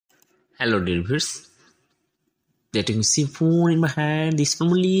Hello dear viewers, that you can see phone in my hand. This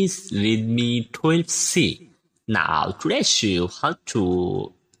phone is Redmi 12C. Now today I show you how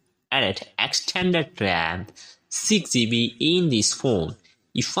to add extended RAM 6GB in this phone.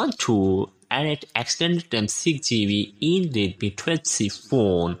 If you want to add extended RAM 6GB in Redmi 12C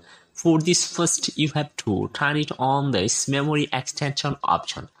phone, for this first you have to turn it on this memory extension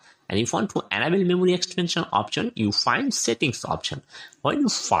option. And if you want to enable memory extension option, you find settings option. When you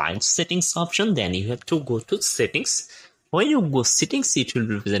find settings option, then you have to go to settings. When you go settings, it will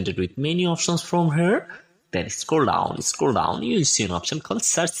be presented with many options from here. Then scroll down, you will see an option called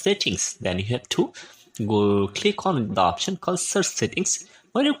search settings. Then you have to go click on the option called search settings.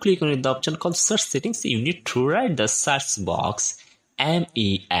 When you click on the option called search settings, you need to write the search box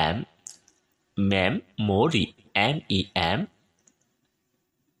MEM memory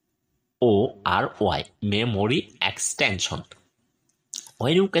MEMORY memory extension.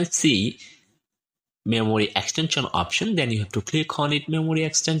 When you can see memory extension option, then you have to click on it memory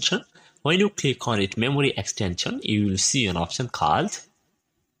extension. When you click on it memory extension, you will see an option called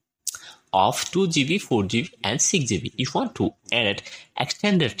of 2GB, 4GB and 6GB. If you want to add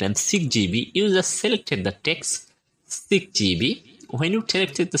extended RAM 6GB, you just selected the text 6GB. When you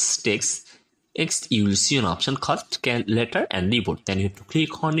selected the text, you will see an option called calculator and reboot. Then you have to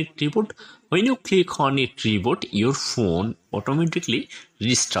click on it reboot. When you click on it reboot, your phone automatically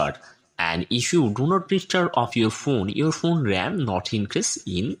restart. And if you do not restart off your phone RAM not increase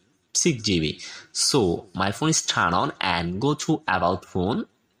in 6GB. So my phone is turned on and go to about phone.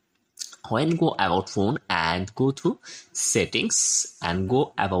 When go about phone and go to settings and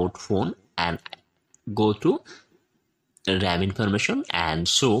go about phone and go to RAM information, and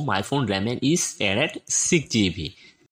so my phone RAM is added 6GB.